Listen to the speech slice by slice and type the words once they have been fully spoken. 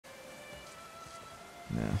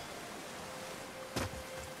No.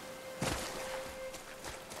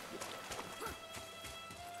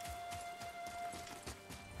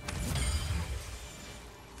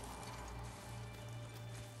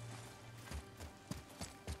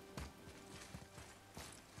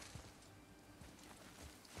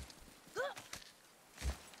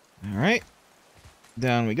 All right.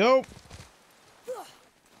 Down we go.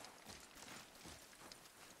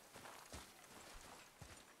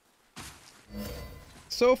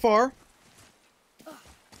 So far,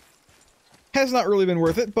 has not really been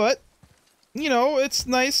worth it, but you know, it's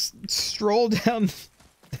nice stroll down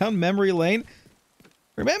memory lane.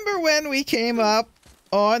 Remember when we came up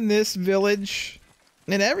on this village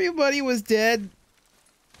and everybody was dead,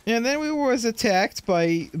 and then we was attacked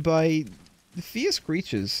by fierce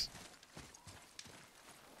creatures.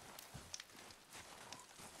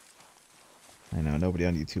 I know nobody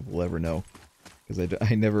on YouTube will ever know, because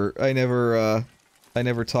I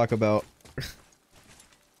never talk about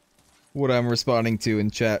what I'm responding to in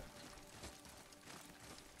chat.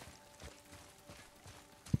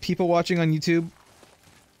 People watching on YouTube.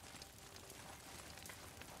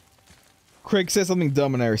 Craig said something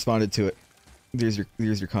dumb and I responded to it. There's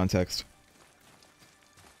your context.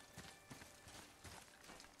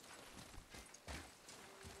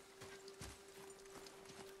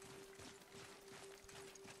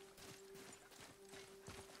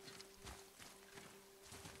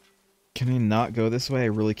 Can I not go this way? I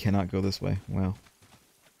really cannot go this way. Wow.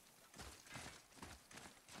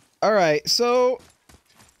 Alright, so...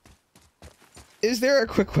 is there a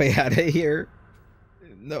quick way out of here?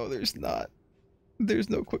 No, there's not.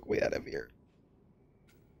 There's no quick way out of here.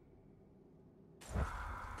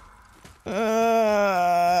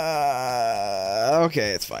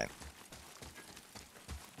 Okay, it's fine.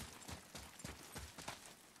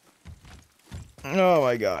 Oh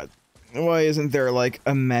my god. Why isn't there, like,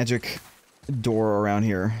 a magic door around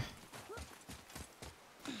here?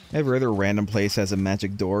 Every other random place has a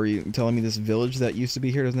magic door. You telling me this village that used to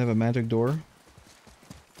be here doesn't have a magic door?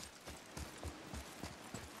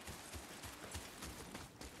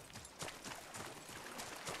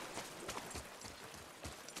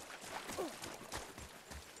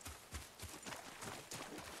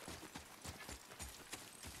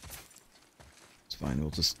 It's fine, we'll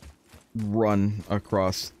just run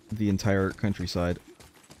across the entire countryside.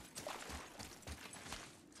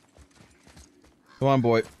 Come on,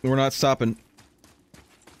 boy. We're not stopping.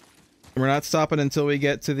 We're not stopping until we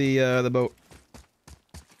get to the boat.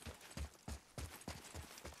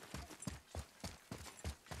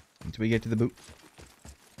 Until we get to the boat.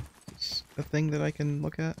 Is a thing that I can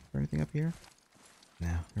look at or anything up here?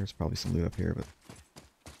 No, there's probably some loot up here, but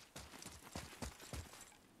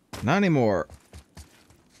not anymore.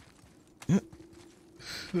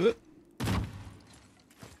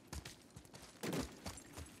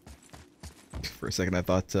 For a second, I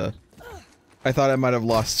thought I might have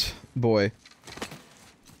lost boy.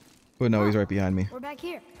 But no, he's right behind me. We're back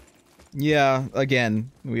here. Yeah, again,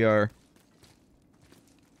 we are.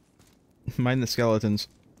 Mind the skeletons.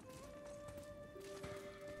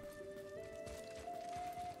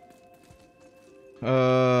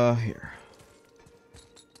 Here.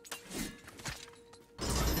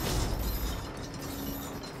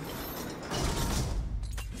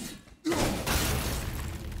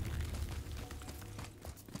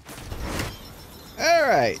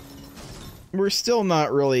 Alright. We're still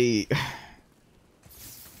not really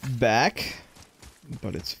back,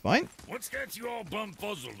 but it's fine. What's got you all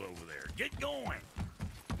bumfuzzled over there? Get going.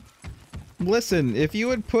 Listen, if you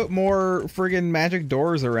would put more friggin' magic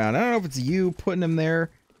doors around, I don't know if it's you putting them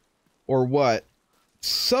there or what.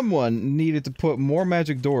 Someone needed to put more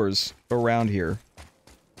magic doors around here.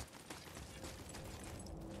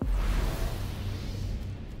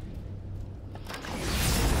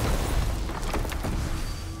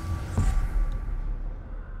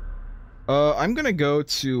 I'm gonna go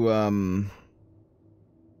to, I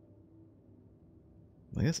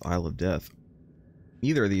guess Isle of Death.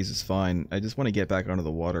 Either of these is fine. I just want to get back onto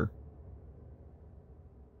the water.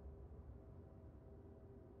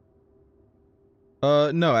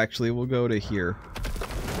 No, actually, we'll go to here.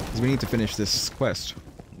 Because we need to finish this quest.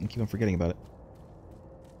 I keep on forgetting about it.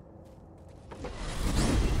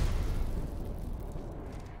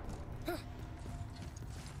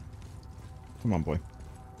 Come on, boy.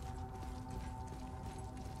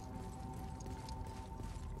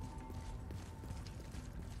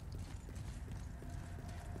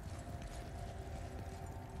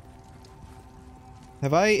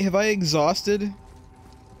 Have I exhausted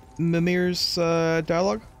Mimir's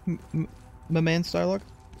dialogue? Mimir's dialogue?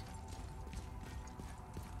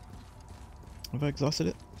 Have I exhausted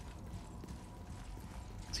it?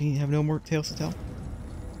 Does he have no more tales to tell?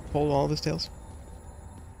 Hold all of his tales?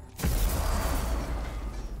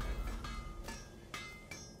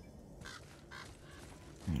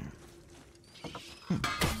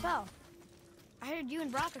 So, I heard you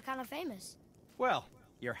and Brok are kind of famous. Well,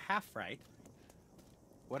 you're half right.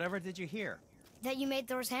 Whatever did you hear? That you made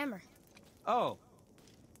Thor's hammer. Oh.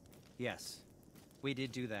 Yes, we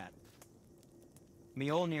did do that.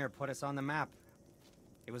 Mjolnir put us on the map.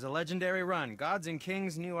 It was a legendary run. Gods and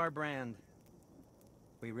kings knew our brand.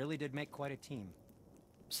 We really did make quite a team.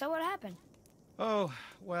 So what happened? Oh,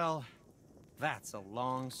 well, that's a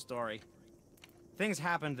long story. Things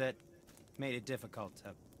happened that made it difficult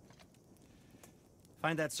to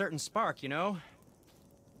find that certain spark, you know?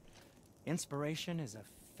 Inspiration is a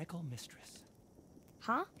fickle mistress.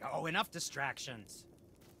 Huh? Oh, enough distractions.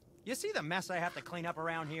 You see the mess I have to clean up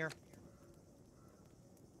around here?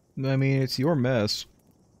 I mean, it's your mess.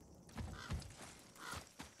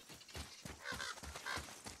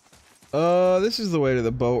 This is the way to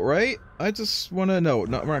the boat, right? I just want to know.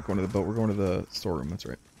 No, we're not going to the boat. We're going to the storeroom. That's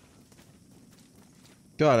right.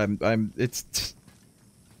 God, it's,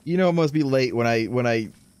 you know, it must be late when I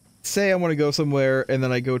say I want to go somewhere and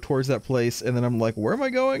then I go towards that place and then I'm like, where am I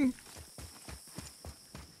going?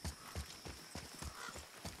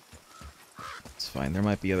 It's fine. There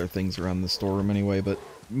might be other things around the storeroom anyway, but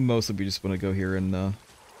mostly we just want to go here and,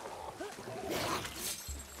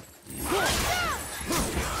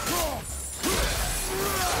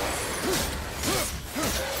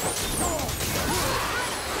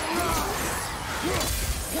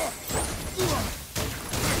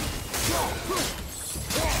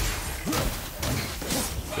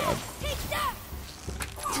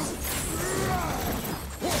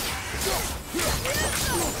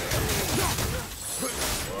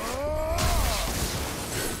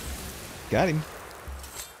 got him.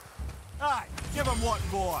 Alright, give him what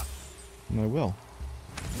for. I will.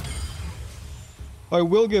 I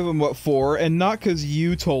will give him what for, and not because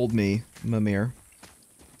you told me, Mimir.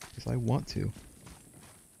 Because I want to.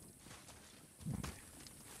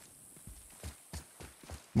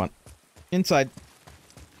 Come on. Inside.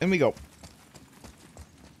 In we go.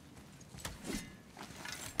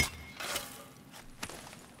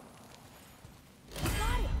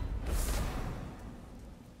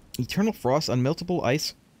 Eternal frost, unmeltable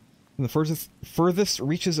ice from the furthest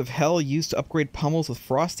reaches of hell, used to upgrade pummels with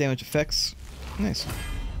frost damage effects. Nice.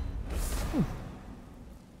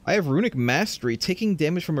 I have runic mastery. Taking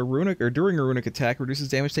damage from a runic or during a runic attack reduces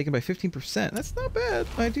damage taken by 15%. That's not bad.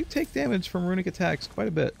 I do take damage from runic attacks quite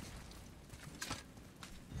a bit.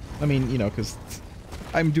 I mean, you know, because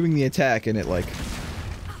I'm doing the attack and it, like,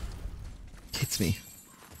 hits me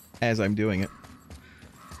as I'm doing it.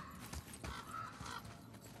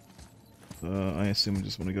 I assume I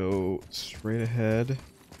just want to go straight ahead.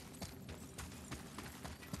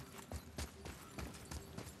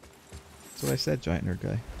 That's what I said, giant nerd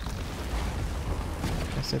guy.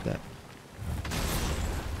 I said that.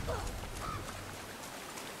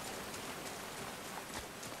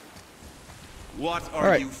 What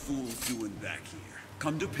are you fools doing back here?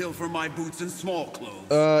 Come to pilfer my boots and small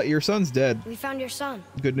clothes. Your son's dead. We found your son.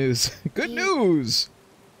 Good news. Good news!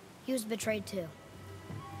 He was betrayed too.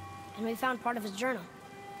 And we found part of his journal.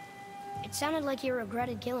 It sounded like he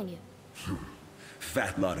regretted killing you.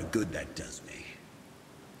 Fat lot of good that does me.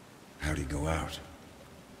 How'd he go out?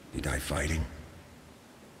 He die fighting?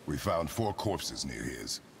 We found 4 corpses near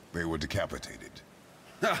his. They were decapitated.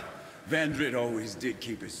 Ha! Vandrit always did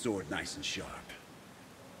keep his sword nice and sharp.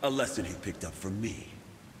 A lesson he picked up from me.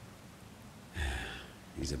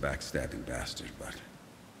 He's a backstabbing bastard, but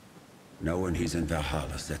knowing he's in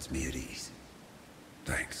Valhalla sets me at ease.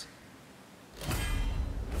 Thanks.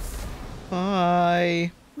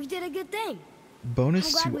 Bye. We did a good thing. Bonus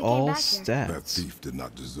I'm glad to we came all back here. stats. That thief did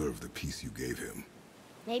not deserve the peace you gave him.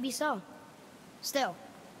 Maybe so. Still,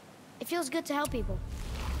 it feels good to help people.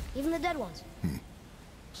 Even the dead ones.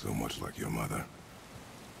 So much like your mother.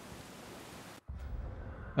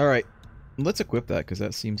 Alright. Let's equip that, because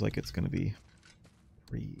that seems like it's going to be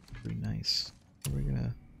pretty nice. We're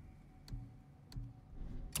gonna...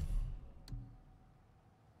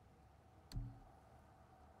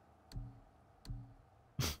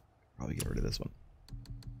 Probably get rid of this one.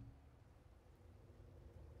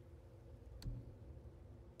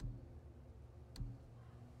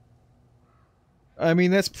 I mean,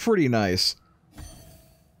 that's pretty nice.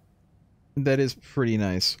 That is pretty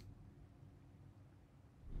nice.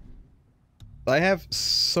 I have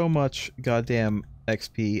so much goddamn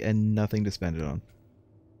XP and nothing to spend it on.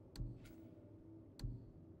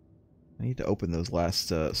 I need to open those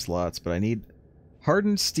last slots, but I need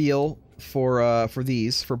hardened steel for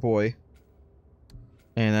these, for boy.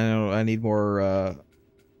 And I know I need more,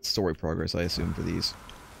 story progress, I assume, for these.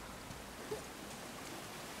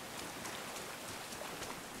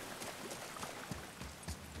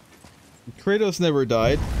 Kratos never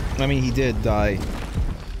died. I mean, he did die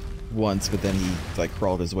once, but then he, like,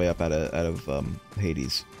 crawled his way up out of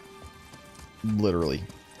Hades. Literally.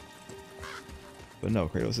 But no,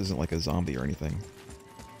 Kratos isn't like a zombie or anything.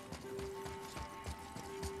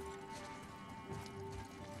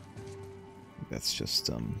 That's just,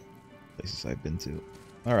 places I've been to.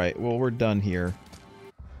 Alright, well, we're done here.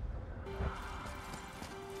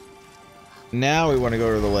 Now we want to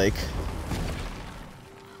go to the lake.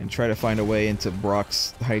 And try to find a way into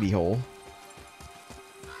Brok's hidey hole.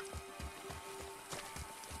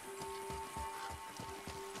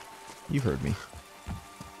 You heard me.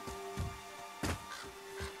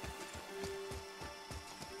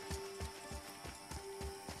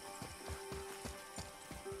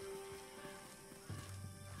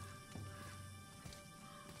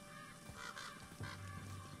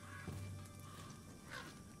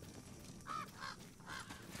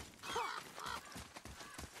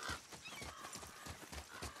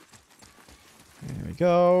 There we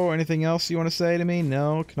go. Anything else you want to say to me?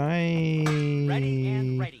 No? Can I... Ready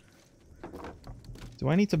and ready. Do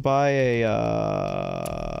I need to buy a,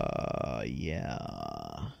 yeah.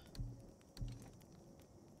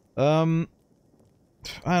 I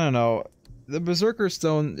don't know. The Berserker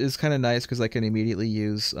Stone is kind of nice because I can immediately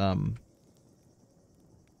use,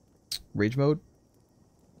 Rage Mode.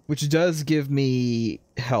 Which does give me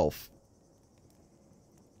health.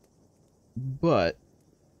 But...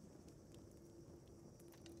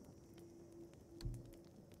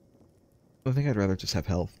 I think I'd rather just have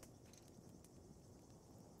health.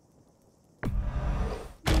 Okay.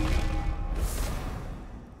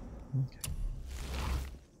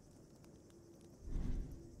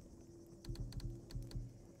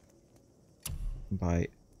 Buy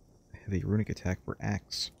heavy runic attack for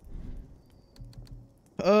axe.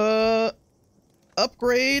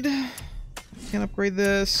 Upgrade. I can't upgrade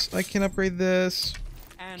this. I can't upgrade this.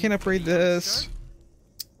 Can't upgrade this.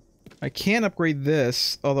 I can upgrade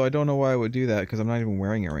this, although I don't know why I would do that because I'm not even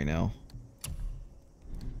wearing it right now.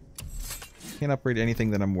 Can't upgrade anything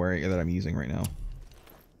that I'm wearing, that I'm using right now.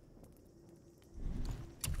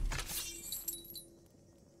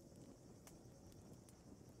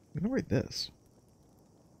 I'm gonna rate this.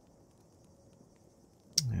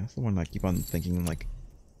 Yeah, that's the one I keep on thinking, like,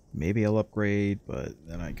 maybe I'll upgrade, but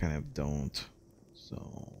then I kind of don't.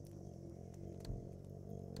 So...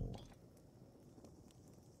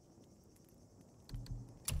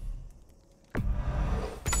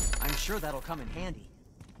 I'm sure that'll come in handy.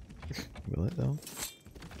 Will it, though?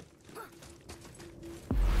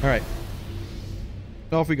 Alright.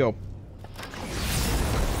 Off we go.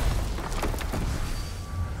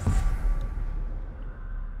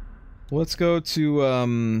 Let's go to,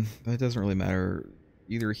 that doesn't really matter.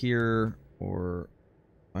 Either here or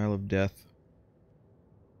Isle of Death.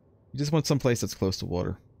 You just want some place that's close to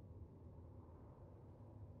water.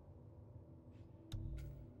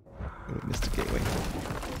 Oh, Mystic Gateway.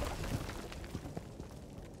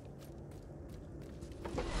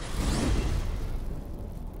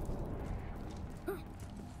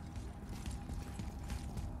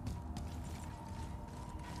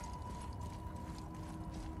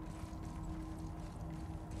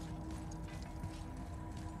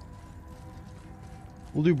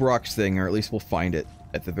 We'll do Brok's thing, or at least we'll find it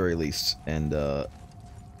at the very least, and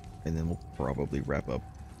then we'll probably wrap up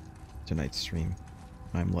tonight's stream.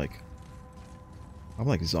 I'm like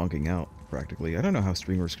zonking out practically. I don't know how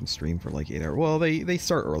streamers can stream for like 8 hours. Well, they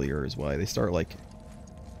start earlier is why. They start like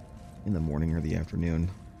in the morning or the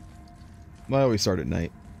afternoon. Well, I always start at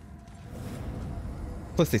night.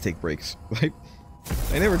 Plus they take breaks. I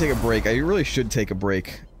never take a break. I really should take a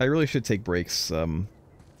break. I really should take breaks.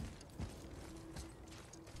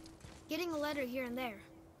 Getting a letter here and there.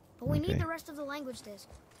 But we need the rest of the language disc.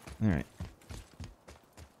 Alright.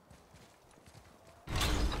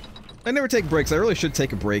 I never take breaks. I really should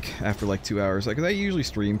take a break after like 2 hours. Like, I usually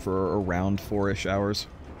stream for around 4-ish hours,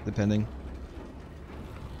 depending.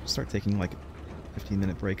 Start taking like a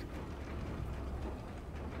 15-minute break.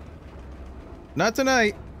 Not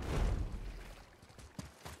tonight!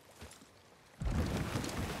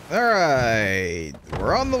 Alright.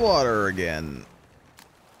 We're on the water again.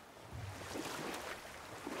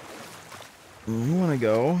 We want to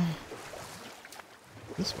go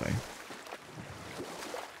this way.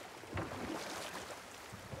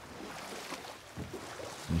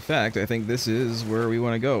 In fact, I think this is where we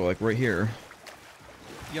want to go, like right here.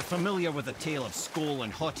 You're familiar with the tale of Skoll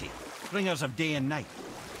and Hoti, bringers of day and night.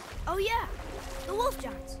 Oh yeah, the wolf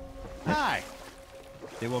giants. Aye.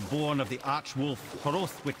 They were born of the archwolf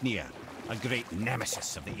Hrothwitnir, a great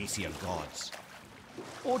nemesis of the Aesir gods.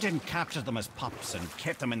 Odin captured them as pups and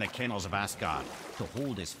kept them in the kennels of Asgard to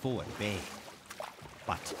hold his foe at bay.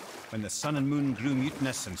 But when the sun and moon grew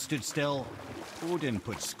mutinous and stood still, Odin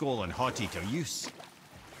put Skoll and Hoti to use.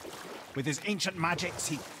 With his ancient magics,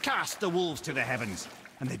 he cast the wolves to the heavens,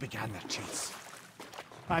 and they began their chase.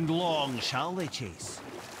 And long shall they chase,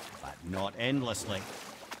 but not endlessly.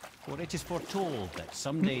 For it is foretold that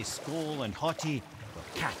someday Skoll and Hoti will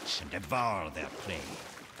catch and devour their prey.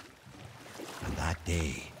 And that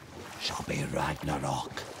day shall be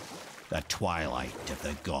Ragnarok, the twilight of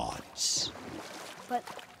the gods. But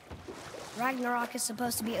Ragnarok is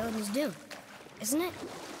supposed to be Odin's doom, isn't it?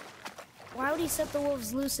 Why would he set the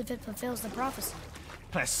wolves loose if it fulfills the prophecy?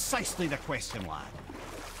 Precisely the question, lad.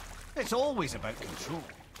 It's always about control.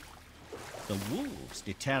 The wolves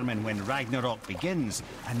determine when Ragnarok begins,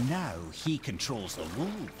 and now he controls the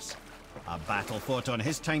wolves. A battle fought on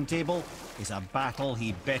his timetable is a battle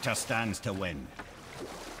he better stands to win.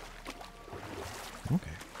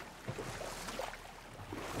 Okay.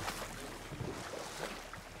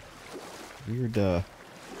 Weird,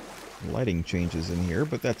 lighting changes in here,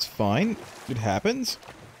 but that's fine. It happens.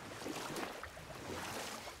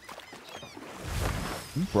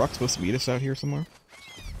 Isn't Brok supposed to meet us out here somewhere?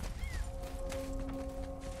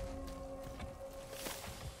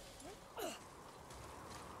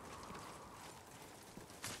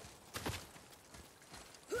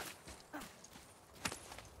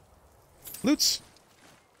 Loots!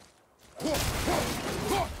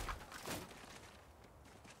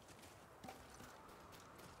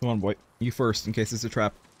 Come on, boy. You first, in case it's a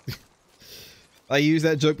trap. I used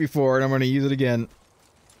that joke before, and I'm going to use it again.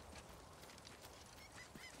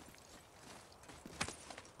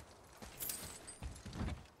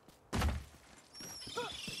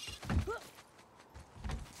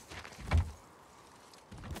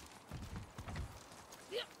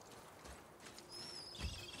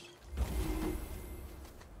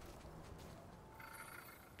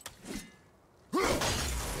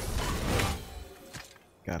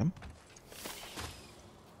 Got him.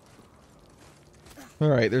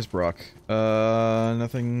 Alright, there's Brok.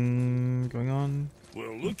 Nothing going on?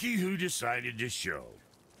 Well, looky who decided to show.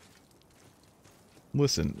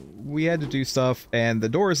 Listen, we had to do stuff, and the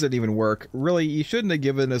doors didn't even work. Really, you shouldn't have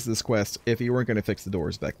given us this quest if you weren't going to fix the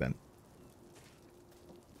doors back then.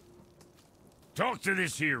 Talk to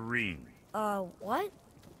this here ring. What?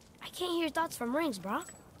 I can't hear thoughts from rings,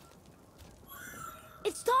 Brok.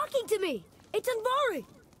 It's talking to me! It's Andvari!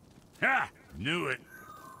 Ha! Knew it.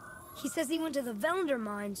 He says he went to the Velnder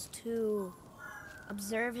mines to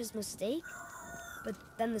observe his mistake, but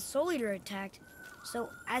then the Soul Eater attacked, so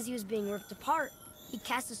as he was being ripped apart, he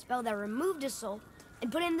cast a spell that removed his soul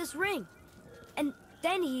and put in this ring. And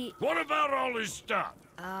then he... What about all his stuff?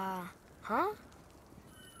 Huh?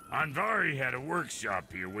 Andvari had a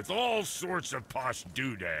workshop here with all sorts of posh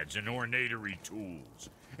doodads and ornatory tools,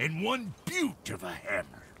 and one beaut of a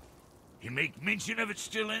hammer. You make mention of it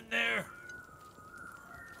still in there?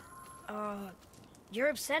 You're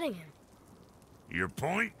upsetting him. Your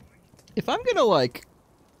point? If I'm gonna, like,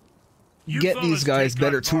 get these guys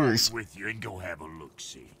better tools, With you and go have a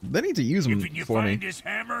look-see. they need to use them If you for me. find his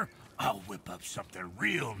hammer, I'll whip up something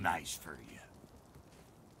real nice for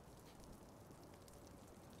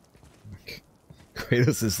you.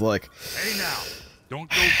 Kratos is like... Hey now, don't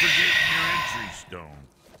go forgetting your entry stone.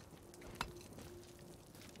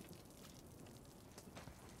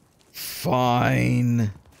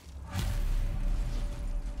 Fine.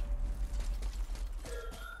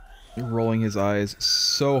 Rolling his eyes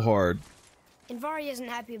so hard. Andvari isn't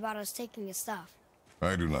happy about us taking his stuff.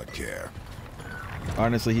 I do not care.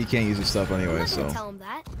 Honestly, he can't use his stuff I'm anyway, not so... gonna tell him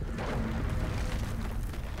that.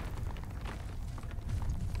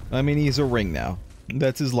 I mean, he's a ring now.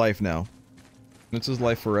 That's his life now. That's his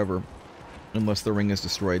life forever. Unless the ring is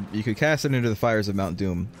destroyed. You could cast it into the fires of Mount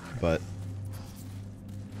Doom, but...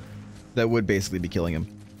 that would basically be killing him.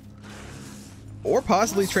 Or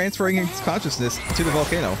possibly transferring his consciousness to the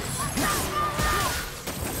volcano.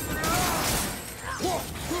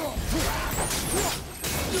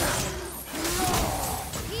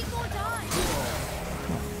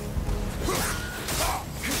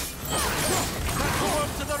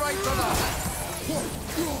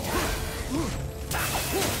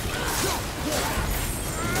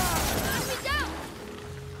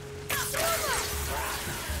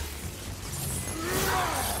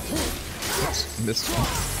 Missed.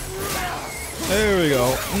 There we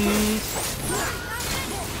go.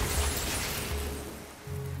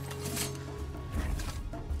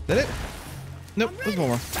 that it? Nope, there's one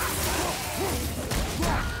more.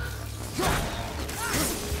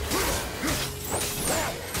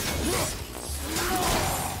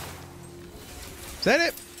 Is that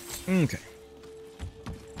it? Okay.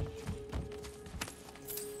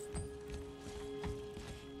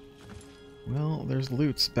 Well, there's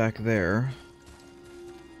loots back there.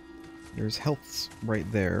 There's healths right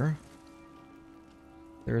there.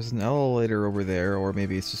 There's an elevator over there, or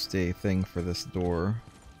maybe it's just a thing for this door.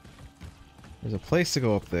 There's a place to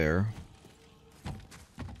go up there.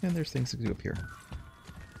 And there's things to do up here.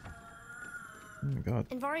 Oh my god.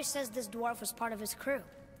 Andvari says this dwarf was part of his crew.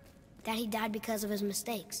 That he died because of his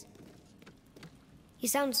mistakes. He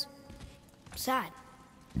sounds sad.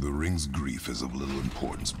 The ring's grief is of little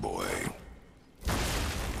importance, boy.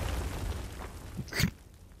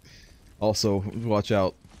 Also, watch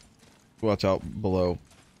out. Watch out below.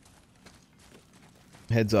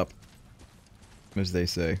 Heads up, as they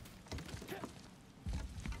say.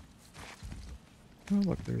 Oh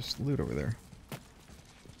look, there's loot over there.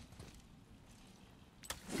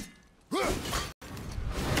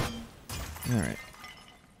 Alright.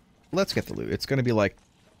 Let's get the loot. It's gonna be like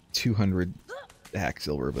 200 hack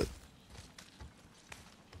silver, but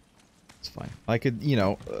it's fine. I could, you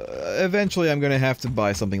know, eventually I'm gonna have to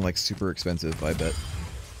buy something like super expensive, I bet.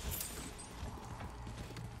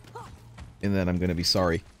 And then I'm gonna be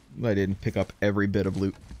sorry I didn't pick up every bit of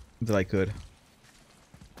loot that I could.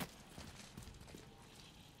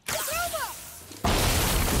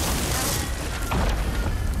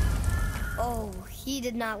 Oh, he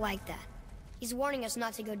did not like that. He's warning us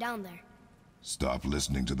not to go down there. Stop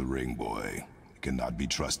listening to the ring, boy. It cannot be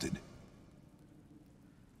trusted.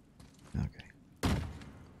 Okay.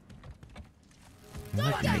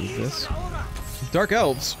 I can move this. Dark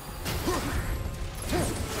elves.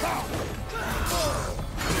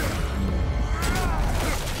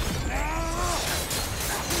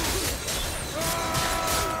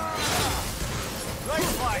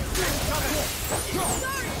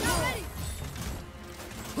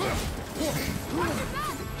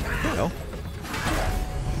 Hell.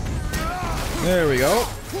 There we go.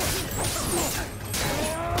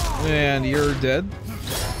 And you're dead.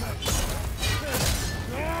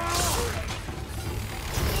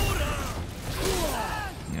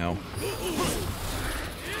 No.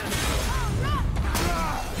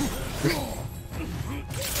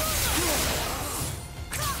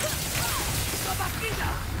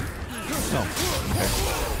 Oh,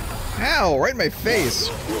 okay. Ow, right in my face.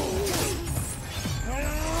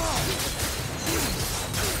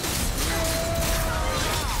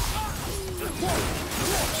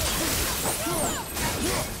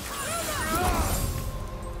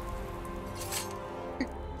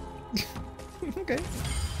 Okay.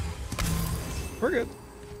 We're good.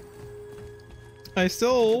 I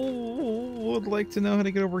still would like to know how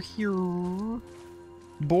to get over here.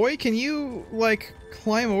 Boy, can you, like,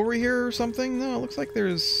 climb over here or something? No, it looks like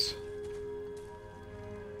there's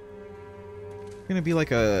gonna be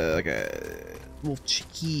like a little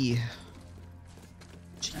cheeky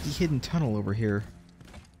hidden tunnel over here.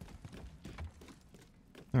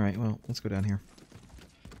 Alright, well, let's go down here.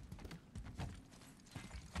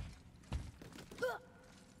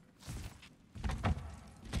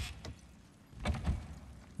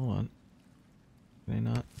 Hold on. Can I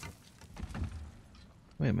not?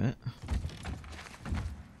 Wait a minute.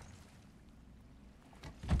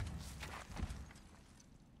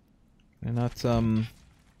 Can I not,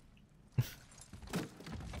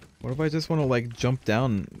 what if I just want to, like, jump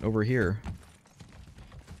down over here?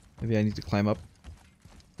 Maybe I need to climb up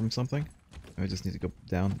from something? Or I just need to go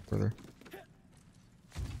down further?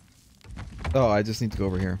 Oh, I just need to go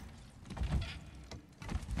over here.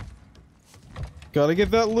 Gotta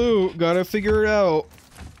get that loot. Gotta figure it out.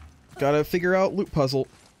 Gotta figure out loot puzzle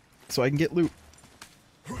so I can get loot.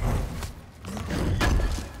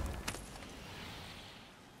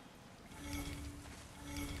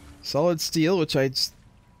 Solid steel, which I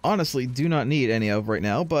honestly do not need any of right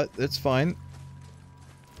now, but it's fine.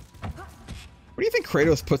 Where do you think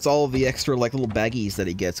Kratos puts all of the extra, like, little baggies that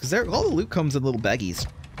he gets? Because all the loot comes in little baggies.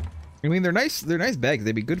 I mean, they're nice bags.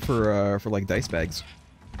 They'd be good for like dice bags.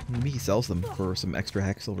 Maybe he sells them for some extra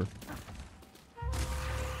hack silver.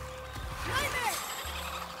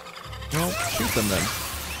 Well, shoot them then.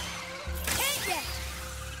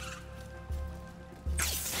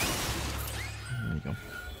 There you go.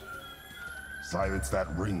 Silence that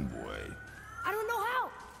ring, boy. I don't know how.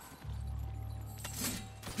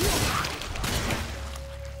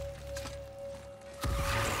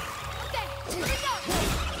 Okay, here we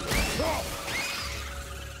go.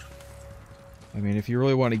 I mean, if you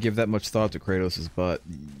really want to give that much thought to Kratos' butt,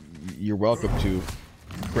 you're welcome to,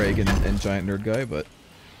 Craig and Giant Nerd Guy, but...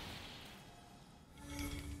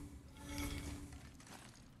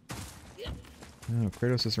 No,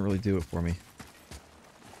 Kratos doesn't really do it for me.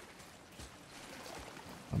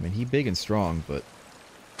 I mean, he big and strong, but...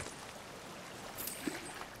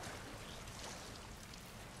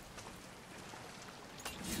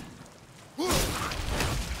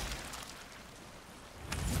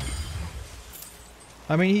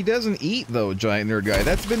 I mean, he doesn't eat, though, Giant Nerd Guy.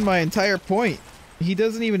 That's been my entire point. He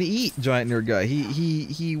doesn't even eat, Giant Nerd Guy.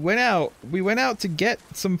 He went out. We went out to get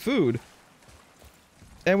some food.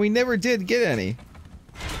 And we never did get any.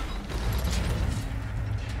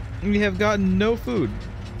 We have gotten no food.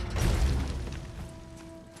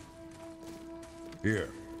 Here.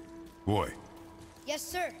 Boy. Yes,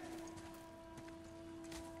 sir.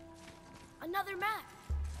 Another map.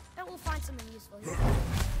 Bet we'll find something useful here.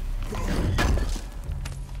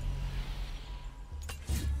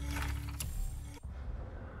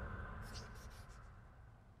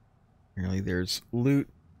 Apparently there's loot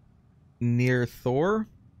near Thor.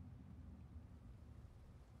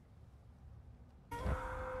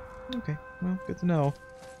 Okay, well, good to know.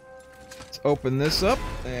 Let's open this up.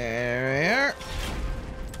 There.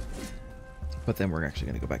 But then we're actually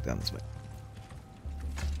going to go back down this way.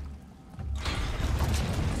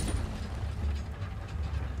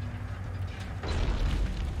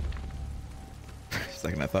 For a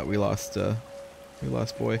second, I thought we lost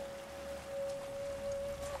boy.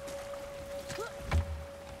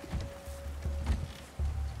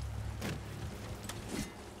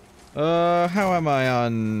 How am I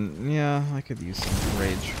on... Yeah, I could use some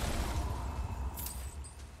rage.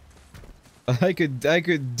 I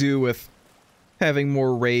could do with having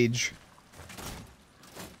more rage.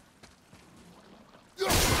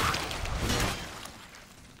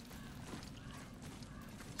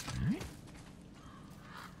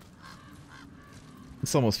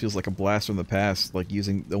 This almost feels like a blast from the past, like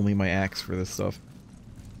using only my axe for this stuff.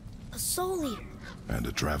 A soul eater. And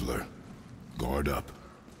a traveler. Guard up.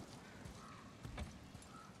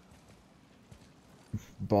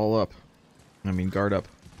 Ball up. I mean, guard up.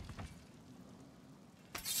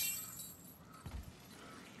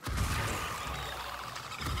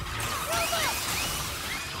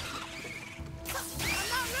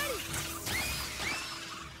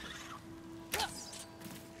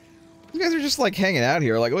 You guys are just like hanging out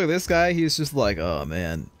here. Like, look at this guy. He's just like, oh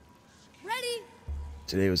man. Ready?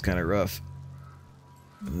 Today was kind of rough.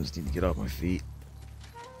 I just need to get off my feet.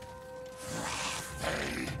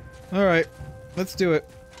 Alright. Let's do it.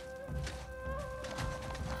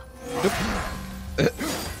 Nope.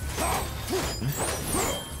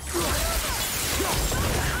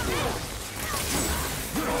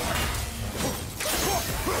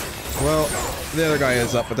 Well, the other guy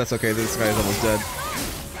is up, but that's okay. This guy is almost dead.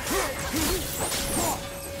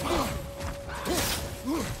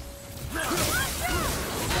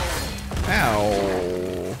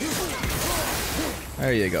 Ow.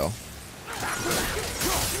 There you go.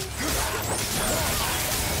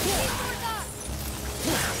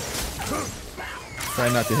 Try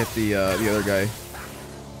not to hit the other guy.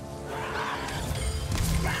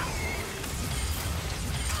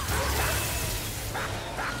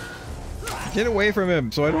 Get away from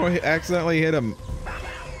him so I don't accidentally hit him.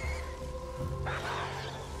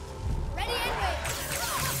 Ready and wait.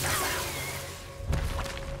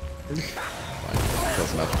 Fine,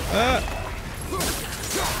 close enough. Ah!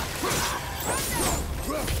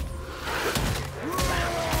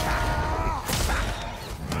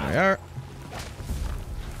 There we are.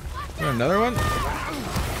 Is there another one?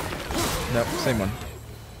 Nope, same one.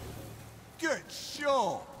 Good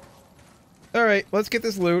show. Alright, let's get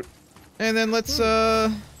this loot. And then let's,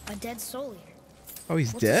 A dead soul eater. Oh,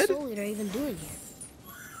 he's What's dead? a soul eater even doing here?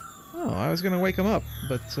 Oh, I was gonna wake him up,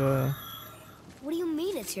 but, What do you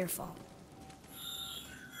mean it's your fault?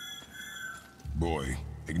 Boy,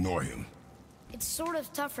 ignore him. It's sort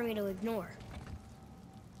of tough for me to ignore.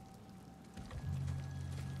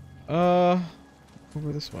 Over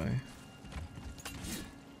this way.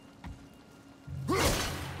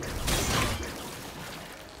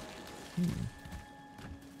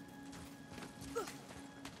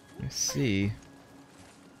 I see.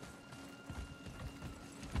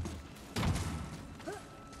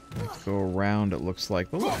 Let's go around, it looks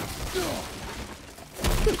like. But look.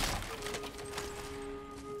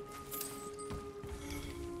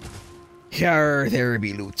 Here, there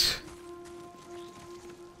be loot.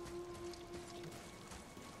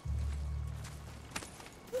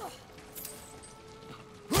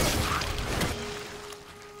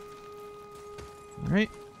 Alright.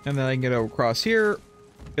 And then I can get across here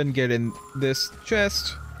and get in this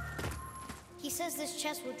chest. He says this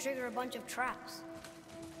chest will trigger a bunch of traps.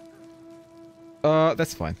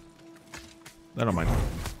 That's fine. I don't mind.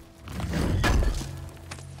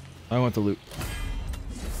 I want the loot.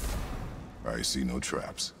 I see no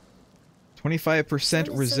traps. 25%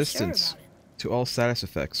 So resistance sure about it. to all status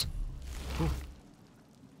effects. Cool.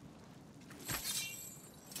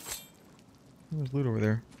 There's loot over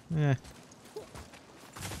there. Eh.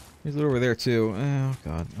 There's loot over there too. Oh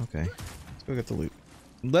god. Okay. Let's go get the loot.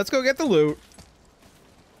 Let's go get the loot.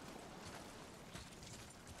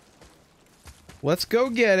 Let's go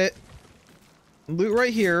get it. Loot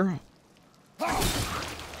right here.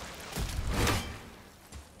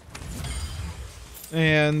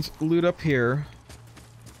 And loot up here.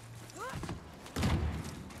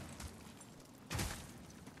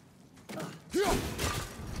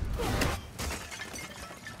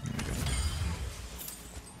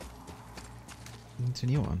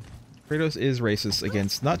 Continue on. Kratos is racist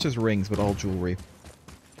against not just rings, but all jewelry.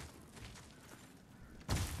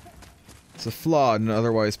 It's a flawed and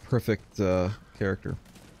otherwise perfect character.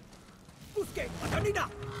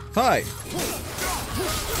 Hi!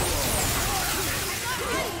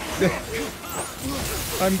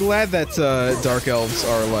 I'm glad that Dark Elves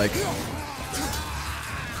are, like,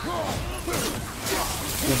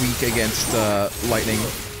 weak against lightning.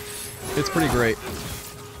 It's pretty great.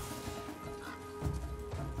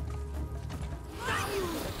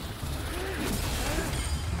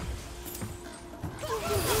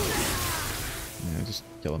 Yeah, just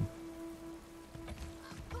kill him.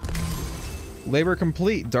 Labor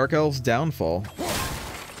complete. Dark Elves downfall.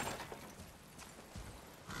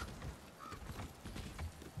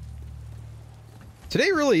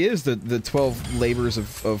 Today really is the 12 labors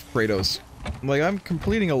of Kratos. Like, I'm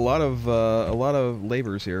completing a lot of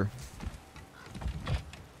labors here.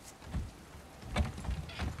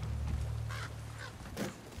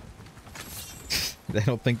 I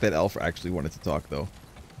don't think that elf actually wanted to talk, though.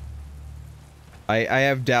 I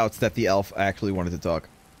have doubts that the elf actually wanted to talk.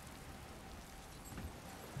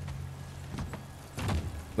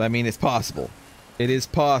 I mean, it's possible. It is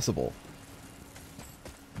possible.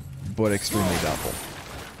 But extremely doubtful.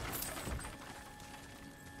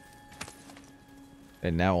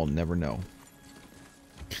 And now I'll never know.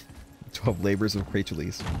 12 labors of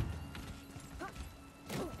Kratos.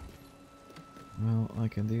 Well, I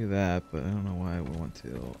can do that, but I don't know why I would want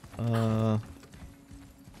to.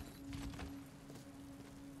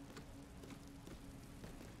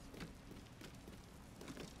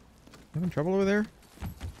 Having trouble over there?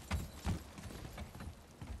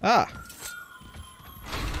 Ah!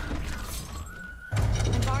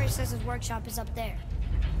 Barry says his workshop is up there.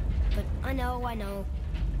 But I know.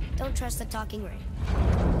 Don't trust the talking ring.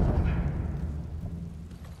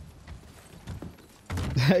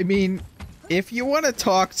 I mean, if you want to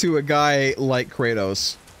talk to a guy like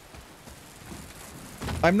Kratos,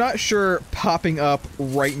 I'm not sure popping up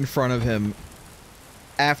right in front of him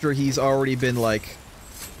after he's already been, like,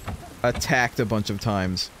 attacked a bunch of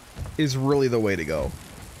times is really the way to go.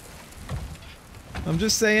 I'm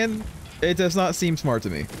just saying, it does not seem smart to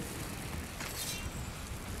me.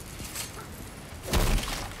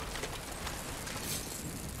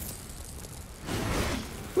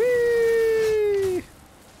 Whee!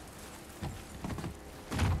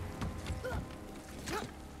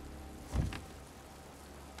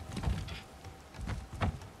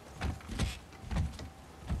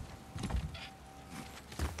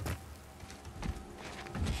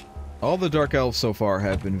 All the Dark Elves so far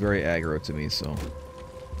have been very aggro to me, so...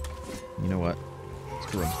 You know what?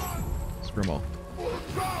 Screw them. Screw them all.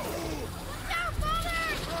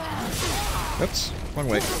 Oops. Wrong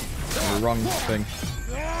way. Wrong thing.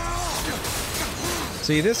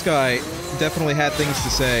 See, this guy definitely had things to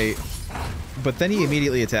say, but then he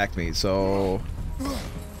immediately attacked me, so...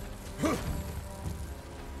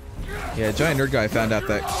 Yeah, Giant Nerd Guy found out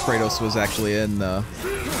that Kratos was actually in God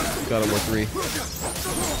of War 3.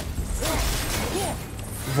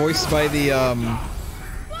 Voiced by the,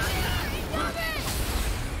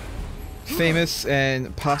 famous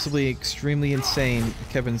and possibly extremely insane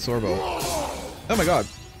Kevin Sorbo. Oh my god.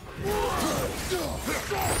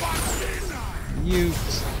 You...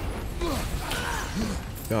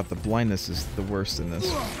 God, the blindness is the worst in this.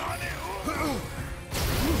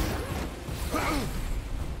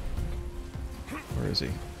 Where is he?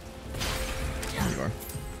 There you are.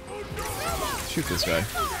 Shoot this guy.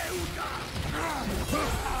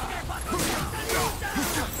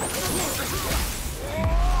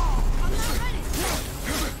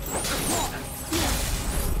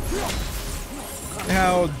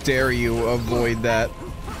 How dare you avoid that?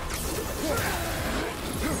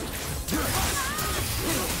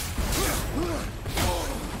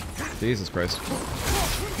 Jesus Christ.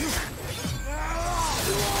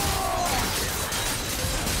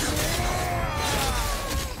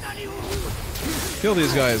 Kill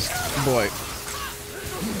these guys, boy.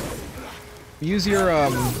 Use your, yeah,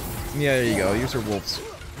 there you go. Use your wolves.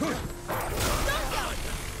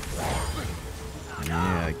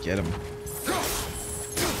 Yeah, get him.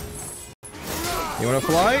 You wanna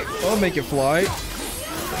fly? I'll make it fly.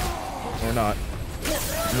 Or not.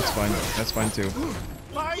 That's fine. That's fine too.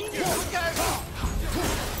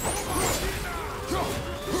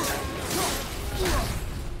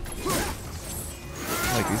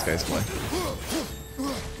 I like these guys play.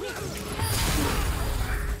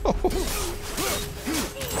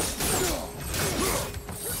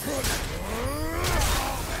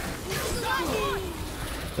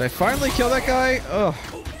 Did I finally kill that guy? Ugh.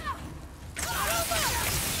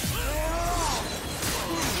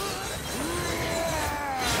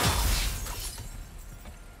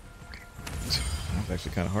 That's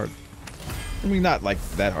actually kind of hard. I mean, not like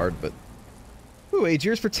that hard, but... Ooh,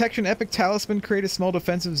 Aegir's Protection Epic Talisman. Create a small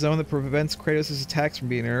defensive zone that prevents Kratos' attacks from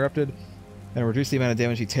being interrupted and reduce the amount of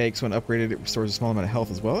damage he takes. When upgraded, it restores a small amount of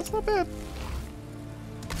health as well. That's not bad.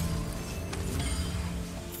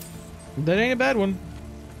 That ain't a bad one.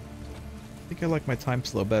 I think I like my time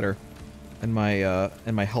slow better. And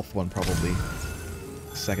my health one probably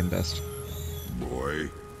second best. Boy.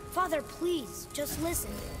 Father, please, just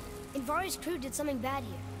listen. Invari's crew did something bad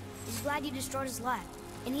here. He's glad you destroyed his lab.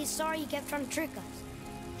 And he's sorry he kept trying to trick us.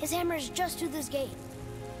 His hammer is just through this gate.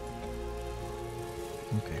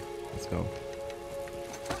 Okay, let's go.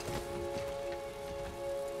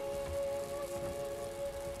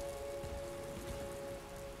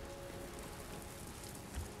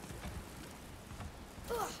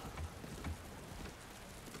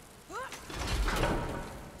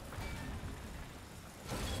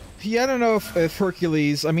 Yeah, I don't know if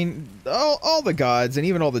Hercules, I mean, all the gods, and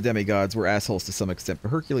even all the demigods, were assholes to some extent, but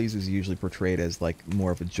Hercules is usually portrayed as, like,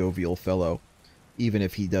 more of a jovial fellow, even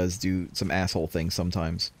if he does do some asshole things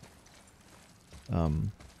sometimes.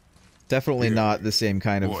 Definitely not the same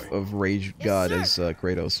kind of rage god as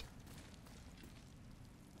Kratos.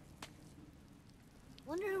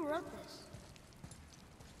 Wonder who wrote this.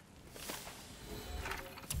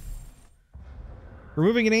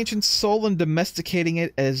 Removing an ancient soul and domesticating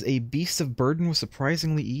it as a beast of burden was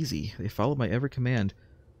surprisingly easy. They followed my every command,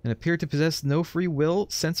 and appeared to possess no free will,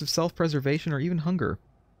 sense of self-preservation, or even hunger.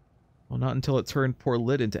 Well, not until it turned poor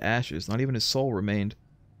Lid into ashes. Not even his soul remained.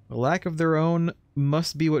 The lack of their own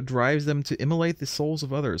must be what drives them to immolate the souls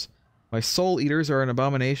of others. My soul eaters are an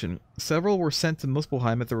abomination. Several were sent to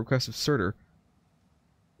Muspelheim at the request of Surtur.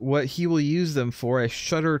 What he will use them for, I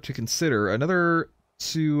shudder to consider. Another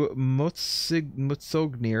to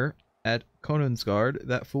Mutsognir at Konungsgard.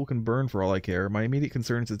 That fool can burn for all I care. My immediate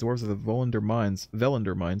concern is the dwarves of the Velander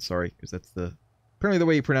mines, sorry, because that's apparently the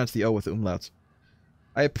way you pronounce the O with umlauts.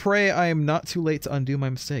 I pray I am not too late to undo my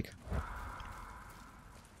mistake.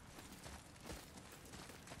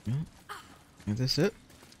 Is this it?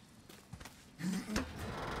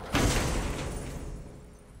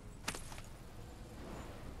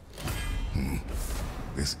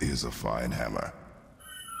 This is a fine hammer.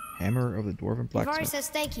 Hammer of the Dwarven Blacksmith. Invari says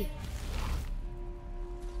thank you.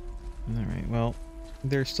 Alright, well,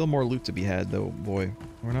 there's still more loot to be had, though, boy.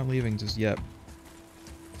 We're not leaving just yet.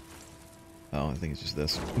 Oh, I think it's just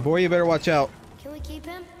this. Boy, you better watch out. Can we keep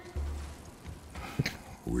him?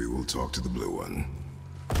 We will talk to the blue one.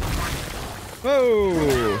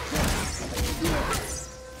 Whoa!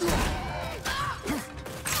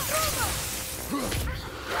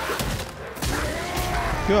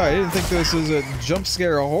 God, I didn't think this was a jump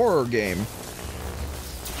scare horror game.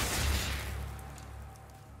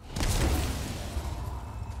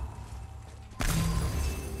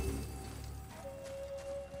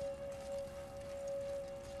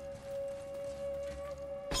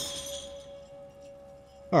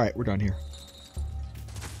 Alright, we're done here.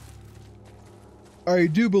 I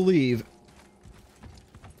do believe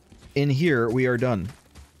in here we are done.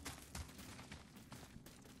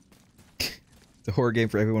 The horror game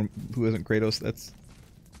for everyone who isn't Kratos, that's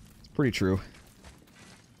pretty true.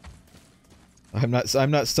 I'm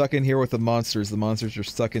not stuck in here with the monsters. The monsters are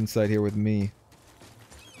stuck inside here with me.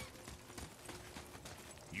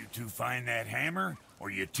 You two find that hammer, or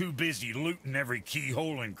you too busy looting every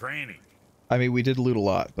keyhole and cranny? I mean, we did loot a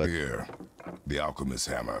lot, but... Here, the alchemist's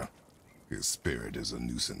hammer. His spirit is a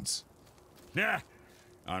nuisance. Nah,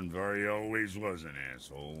 Anvari always was an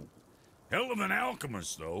asshole. Hell of an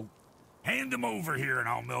alchemist, though. Hand him over here and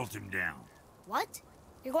I'll melt him down. What?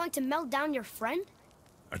 You're going to melt down your friend?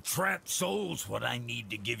 A trapped soul's what I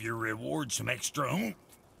need to give your reward some extra oomph.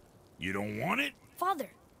 You don't want it? Father,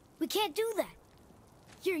 we can't do that.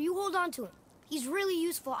 Here, you hold on to him. He's really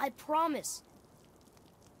useful, I promise.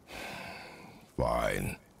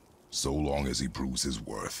 Fine. So long as he proves his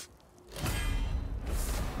worth.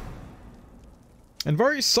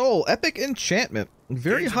 Anvari's Soul, epic enchantment.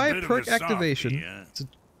 Very He's a high bit of perk a softie, activation huh? to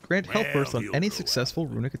grant health Well, burst on he'll any grow successful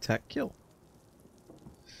out. runic attack kill.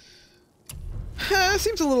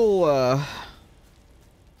 Seems a little,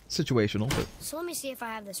 situational, but... So let me see if I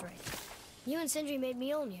have this right. You and Sindri made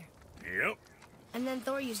Mjolnir, Yep. and then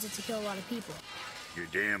Thor used it to kill a lot of people. Your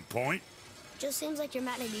damn point? Just seems like you're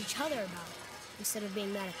mad at each other about it, instead of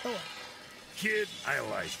being mad at Thor. Kid, I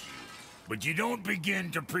like you. But you don't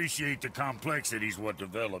begin to appreciate the complexities what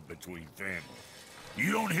develop between families.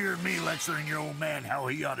 You don't hear me lecturing your old man how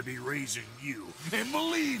he ought to be raising you. And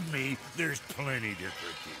believe me, there's plenty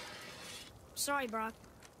different people. Sorry, Brok.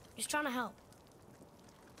 Just trying to help.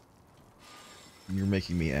 You're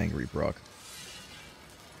making me angry, Brok.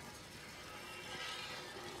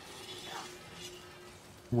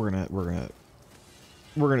 We're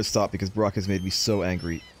gonna stop because Brok has made me so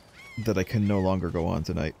angry that I can no longer go on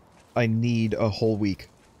tonight. I need a whole week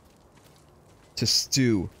to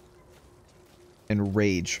stew and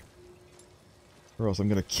rage, or else I'm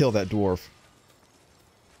gonna kill that dwarf.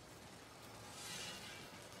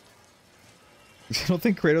 I don't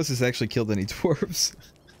think Kratos has actually killed any dwarves.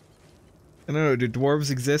 I don't know, do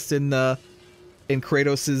dwarves exist in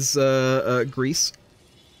Kratos' Greece?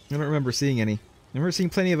 I don't remember seeing any. I remember seeing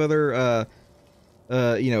plenty of other,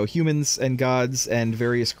 you know, humans and gods and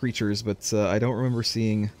various creatures, but I don't remember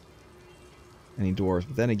seeing any dwarves.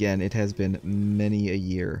 But then again, it has been many a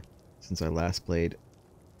year since I last played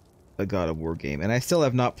a God of War game, and I still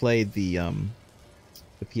have not played the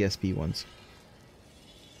PSP ones.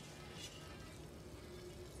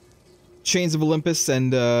 Chains of Olympus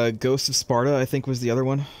and Ghosts of Sparta, I think, was the other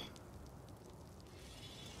one.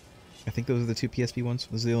 I think those are the two PSP ones.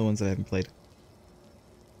 Those are the only ones that I haven't played.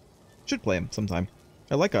 Should play them sometime.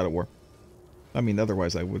 I like God of War. I mean,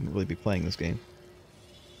 otherwise I wouldn't really be playing this game.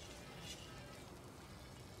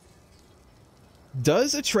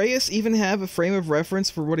 Does Atreus even have a frame of reference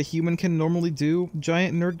for what a human can normally do?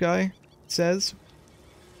 Giant Nerd Guy says.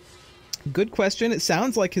 Good question. It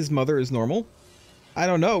sounds like his mother is normal. I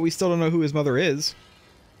don't know. We still don't know who his mother is.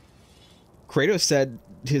 Kratos said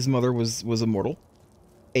his mother was immortal.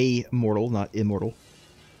 A mortal, not immortal.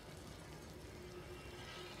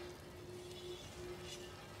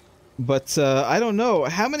 But I don't know.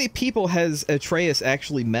 How many people has Atreus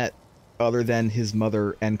actually met other than his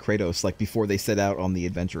mother and Kratos, like, before they set out on the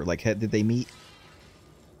adventure? Like, did they meet?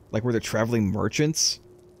 Like, were they traveling merchants?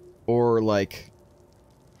 Or, like,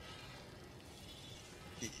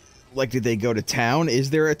 did they go to town?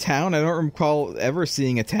 Is there a town? I don't recall ever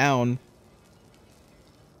seeing a town.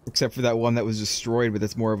 Except for that one that was destroyed, but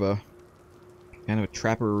that's more of a kind of a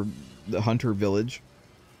trapper, the hunter village.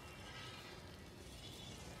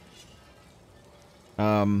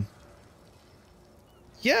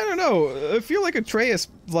 Yeah, I don't know. I feel like Atreus,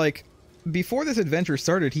 like, before this adventure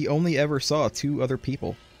started, he only ever saw two other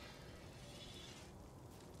people.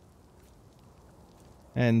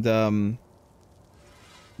 And,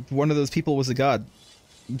 one of those people was a god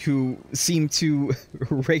who seemed to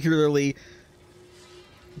regularly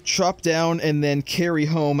chop down and then carry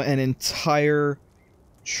home an entire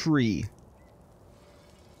tree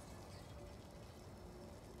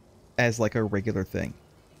as like a regular thing.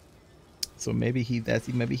 So maybe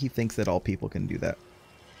maybe he thinks that all people can do that.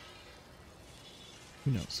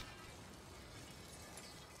 Who knows?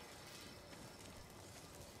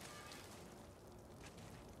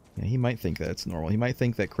 Yeah, he might think that it's normal. He might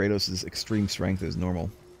think that Kratos' extreme strength is normal.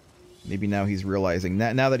 Maybe now he's realizing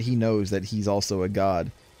that now that he knows that he's also a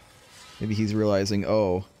god. Maybe he's realizing,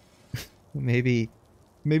 oh, maybe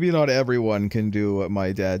not everyone can do what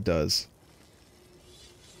my dad does.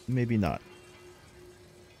 Maybe not.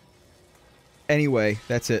 Anyway,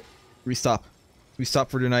 that's it. We stop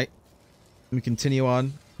for tonight. We continue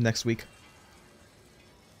on next week.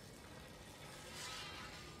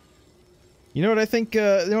 You know what I think? You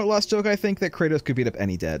know what, Last Joke? I think that Kratos could beat up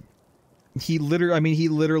any dad. He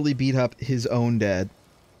literally beat up his own dad,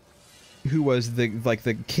 who was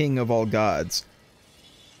the king of all gods,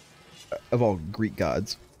 of all Greek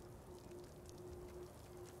gods.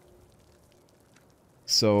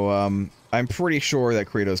 So I'm pretty sure that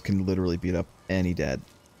Kratos can literally beat up any dad.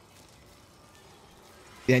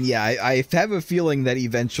 And yeah, I have a feeling that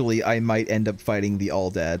eventually I might end up fighting the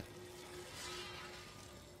all dad.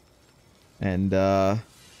 And I'm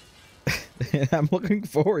looking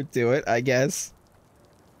forward to it, I guess.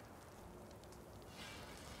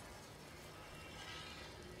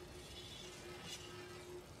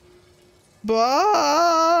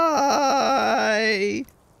 Bye.